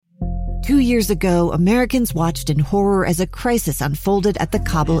2 years ago, Americans watched in horror as a crisis unfolded at the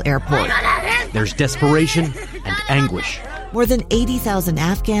Kabul airport. There's desperation and anguish. More than 80,000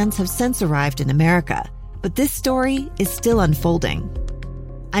 Afghans have since arrived in America, but this story is still unfolding.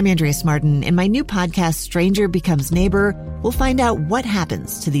 I'm Andrea Martin. In my new podcast, Stranger Becomes Neighbor, we'll find out what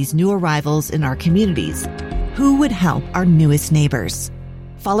happens to these new arrivals in our communities. Who would help our newest neighbors?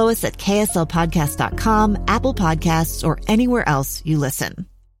 Follow us at kslpodcast.com, Apple Podcasts, or anywhere else you listen.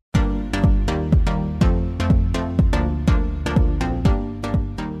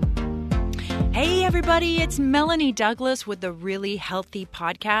 Hey everybody, it's Melanie Douglas with the Really Healthy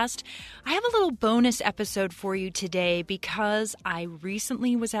Podcast. I have a little bonus episode for you today because I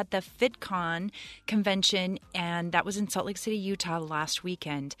recently was at the FitCon convention, and that was in Salt Lake City, Utah last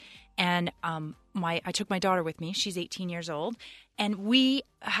weekend. And I took my daughter with me. She's 18 years old. And we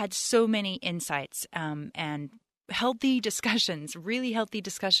had so many insights and healthy discussions, really healthy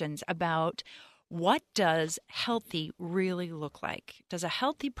discussions about what does healthy really look like? Does a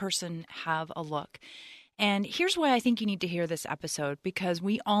healthy person have a look? And here's why I think you need to hear this episode, because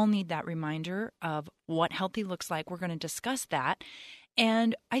we all need that reminder of what healthy looks like. We're going to discuss that.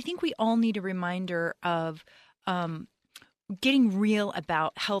 And I think we all need a reminder of getting real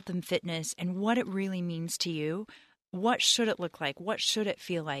about health and fitness and what it really means to you. What should it look like? What should it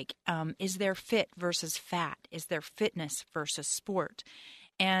feel like? Is there fit versus fat? Is there fitness versus sport?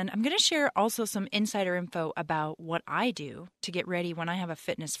 And I'm going to share also some insider info about what I do to get ready when I have a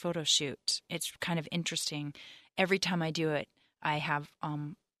fitness photo shoot. It's kind of interesting. Every time I do it, I have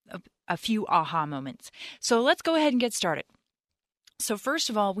a few aha moments. So let's go ahead and get started. So first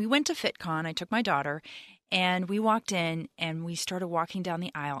of all, we went to FitCon. I took my daughter, and we walked in and we started walking down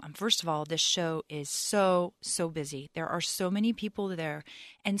the aisle. And first of all, this show is so busy. There are so many people there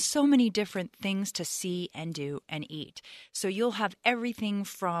and so many different things to see and do and eat. So you'll have everything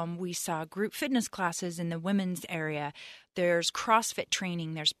from, we saw group fitness classes in the women's area. There's CrossFit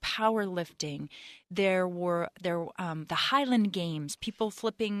training. There's powerlifting. There were the Highland Games, people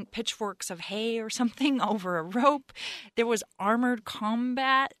flipping pitchforks of hay or something over a rope. There was armored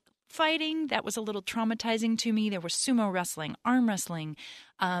combat fighting. That was a little traumatizing to me. There was sumo wrestling, arm wrestling,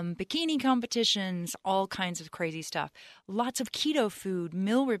 bikini competitions, all kinds of crazy stuff. Lots of keto food,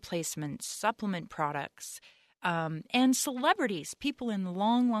 meal replacements, supplement products, and celebrities, people in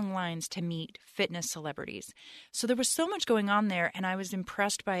long lines to meet fitness celebrities. So there was so much going on there, and I was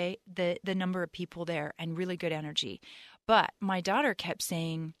impressed by the number of people there and really good energy. But my daughter kept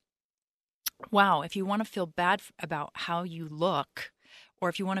saying, wow, if you want to feel bad about how you look, or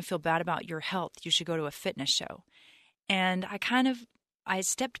if you want to feel bad about your health, you should go to a fitness show. And I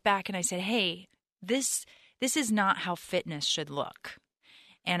stepped back and I said, hey, this is not how fitness should look.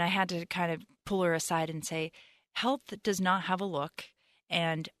 And I had to kind of pull her aside and say, health does not have a look.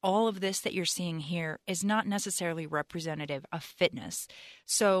 And all of this that you're seeing here is not necessarily representative of fitness.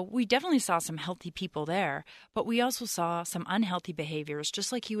 So we definitely saw some healthy people there, but we also saw some unhealthy behaviors,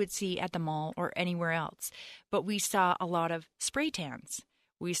 just like you would see at the mall or anywhere else. But we saw a lot of spray tans.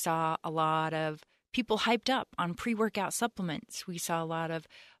 We saw a lot of people hyped up on pre-workout supplements. We saw a lot of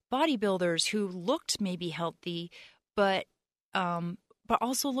bodybuilders who looked maybe healthy, but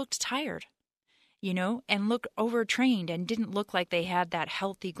also looked tired, and looked overtrained and didn't look like they had that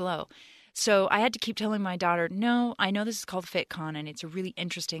healthy glow. So I had to keep telling my daughter, no, I know this is called FitCon and it's a really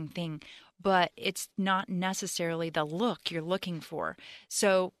interesting thing, but it's not necessarily the look you're looking for.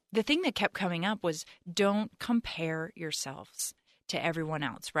 So the thing that kept coming up was, don't compare yourselves to everyone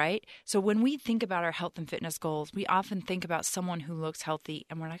else, right? So when we think about our health and fitness goals, we often think about someone who looks healthy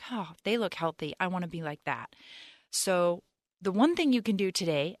and we're like, oh, they look healthy. I want to be like that. So the one thing you can do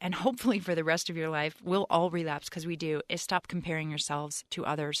today, and hopefully for the rest of your life, we'll all relapse because we do, is stop comparing yourselves to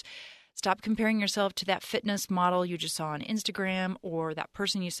others. Stop comparing yourself to that fitness model you just saw on Instagram or that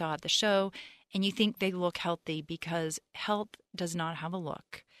person you saw at the show, and you think they look healthy, because health does not have a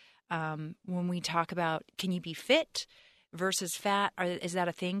look. When we talk about, can you be fit versus fat? Is that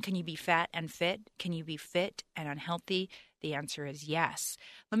a thing? Can you be fat and fit? Can you be fit and unhealthy? The answer is yes.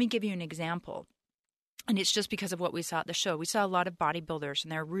 Let me give you an example. And it's just because of what we saw at the show. We saw a lot of bodybuilders,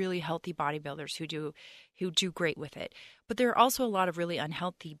 and they're really healthy bodybuilders who do great with it. But there are also a lot of really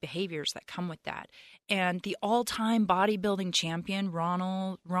unhealthy behaviors that come with that. And the all-time bodybuilding champion,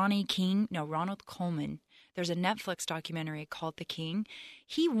 Ronald Coleman, there's a Netflix documentary called The King.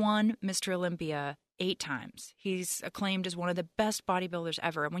 He won Mr. Olympia 8 times. He's acclaimed as one of the best bodybuilders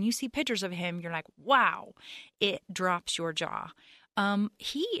ever. And when you see pictures of him, you're like, wow, it drops your jaw.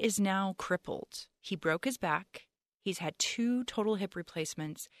 He is now crippled. He broke his back. He's had 2 total hip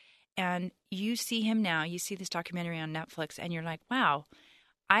replacements. And you see him now, you see this documentary on Netflix, and you're like, wow,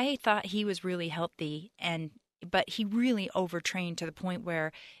 I thought he was really healthy, but he really overtrained to the point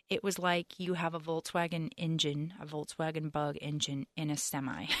where it was like you have a Volkswagen Bug engine in a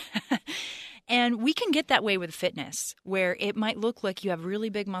semi. And we can get that way with fitness, where it might look like you have really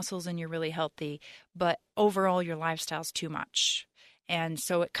big muscles and you're really healthy, but overall your lifestyle's too much. And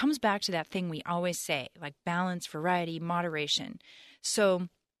so it comes back to that thing we always say, like balance, variety, moderation. So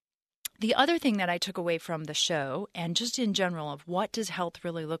the other thing that I took away from the show, and just in general of what does health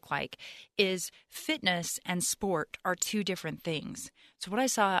really look like, is fitness and sport are two different things. So what I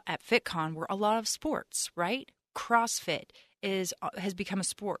saw at FitCon were a lot of sports, right? CrossFit has become a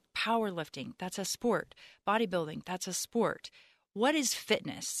sport. Powerlifting, that's a sport. Bodybuilding, that's a sport. What is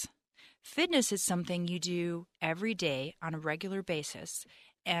fitness? Fitness is something you do every day on a regular basis,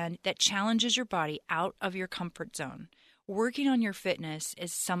 and that challenges your body out of your comfort zone. Working on your fitness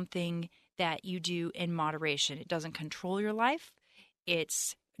is something that you do in moderation. It doesn't control your life.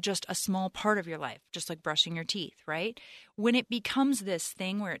 It's just a small part of your life, just like brushing your teeth, right? When it becomes this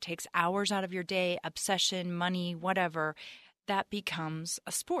thing where it takes hours out of your day, obsession, money, whatever, that becomes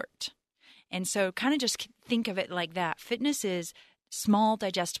a sport. And so kind of just think of it like that. Fitness is small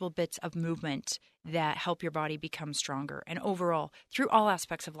digestible bits of movement that help your body become stronger. And overall, through all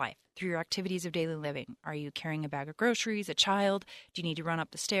aspects of life, through your activities of daily living. Are you carrying a bag of groceries, a child? Do you need to run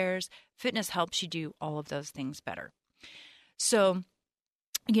up the stairs? Fitness helps you do all of those things better. So,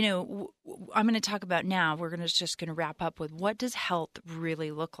 I'm going to talk about now, just going to wrap up with what does health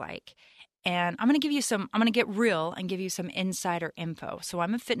really look like? And I'm going to get real and give you some insider info. So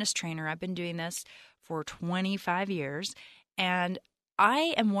I'm a fitness trainer. I've been doing this for 25 years. And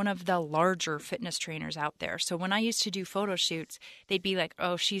I am one of the larger fitness trainers out there. So when I used to do photo shoots, they'd be like,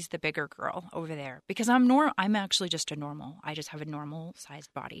 "Oh, she's the bigger girl over there," because I'm actually just a normal. I just have a normal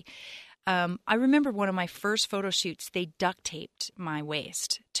sized body. I remember one of my first photo shoots, they duct taped my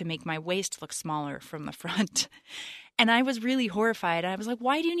waist to make my waist look smaller from the front. And I was really horrified. I was like,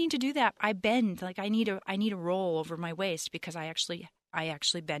 "Why do you need to do that? I bend. Like I need a roll over my waist because I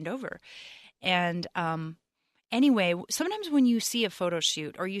actually bend over." And anyway, sometimes when you see a photo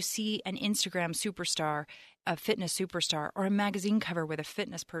shoot or you see an Instagram superstar, a fitness superstar, or a magazine cover with a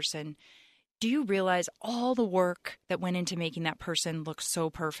fitness person, do you realize all the work that went into making that person look so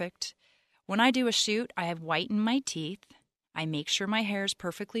perfect? When I do a shoot, I have white in my teeth. I make sure my hair is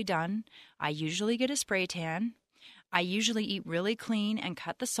perfectly done. I usually get a spray tan. I usually eat really clean and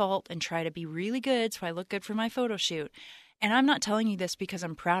cut the salt and try to be really good so I look good for my photo shoot. And I'm not telling you this because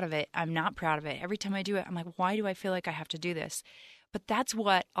I'm proud of it. I'm not proud of it. Every time I do it, I'm like, why do I feel like I have to do this? But that's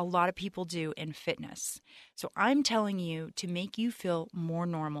what a lot of people do in fitness. So I'm telling you to make you feel more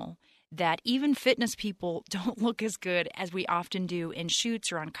normal, that even fitness people don't look as good as we often do in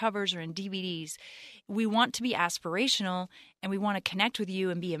shoots or on covers or in DVDs. We want to be aspirational and we want to connect with you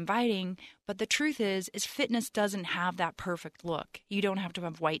and be inviting. But the truth is fitness doesn't have that perfect look. You don't have to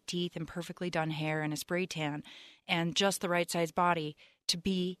have white teeth and perfectly done hair and a spray tan and just the right size body to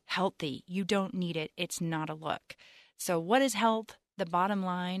be healthy. You don't need it. It's not a look. So what is health? The bottom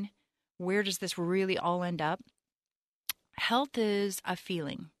line, where does this really all end up? Health is a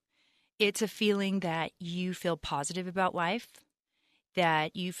feeling. It's a feeling that you feel positive about life,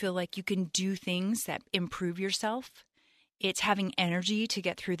 that you feel like you can do things that improve yourself. It's having energy to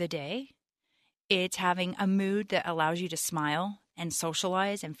get through the day. It's having a mood that allows you to smile and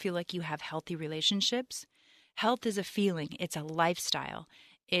socialize and feel like you have healthy relationships. Health is a feeling. It's a lifestyle.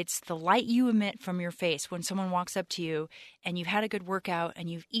 It's the light you emit from your face when someone walks up to you and you've had a good workout and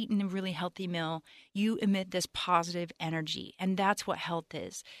you've eaten a really healthy meal. You emit this positive energy, and that's what health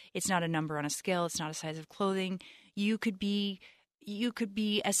is. It's not a number on a scale. It's not a size of clothing. You could be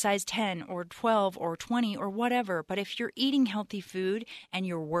a size 10 or 12 or 20 or whatever, but if you're eating healthy food and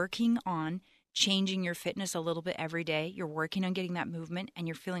you're working on changing your fitness a little bit every day, you're working on getting that movement, and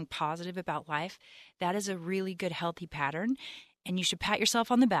you're feeling positive about life, that is a really good, healthy pattern. And you should pat yourself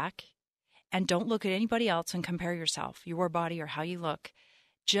on the back and don't look at anybody else and compare yourself, your body, or how you look.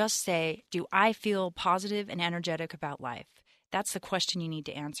 Just say, do I feel positive and energetic about life? That's the question you need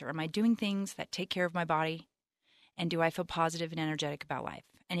to answer. Am I doing things that take care of my body? And do I feel positive and energetic about life?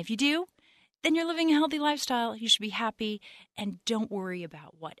 And if you do, then you're living a healthy lifestyle. You should be happy and don't worry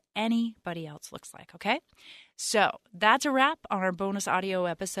about what anybody else looks like, okay? So that's a wrap on our bonus audio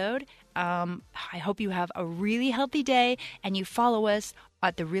episode. I hope you have a really healthy day and you follow us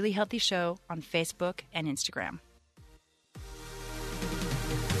at The Really Healthy Show on Facebook and Instagram.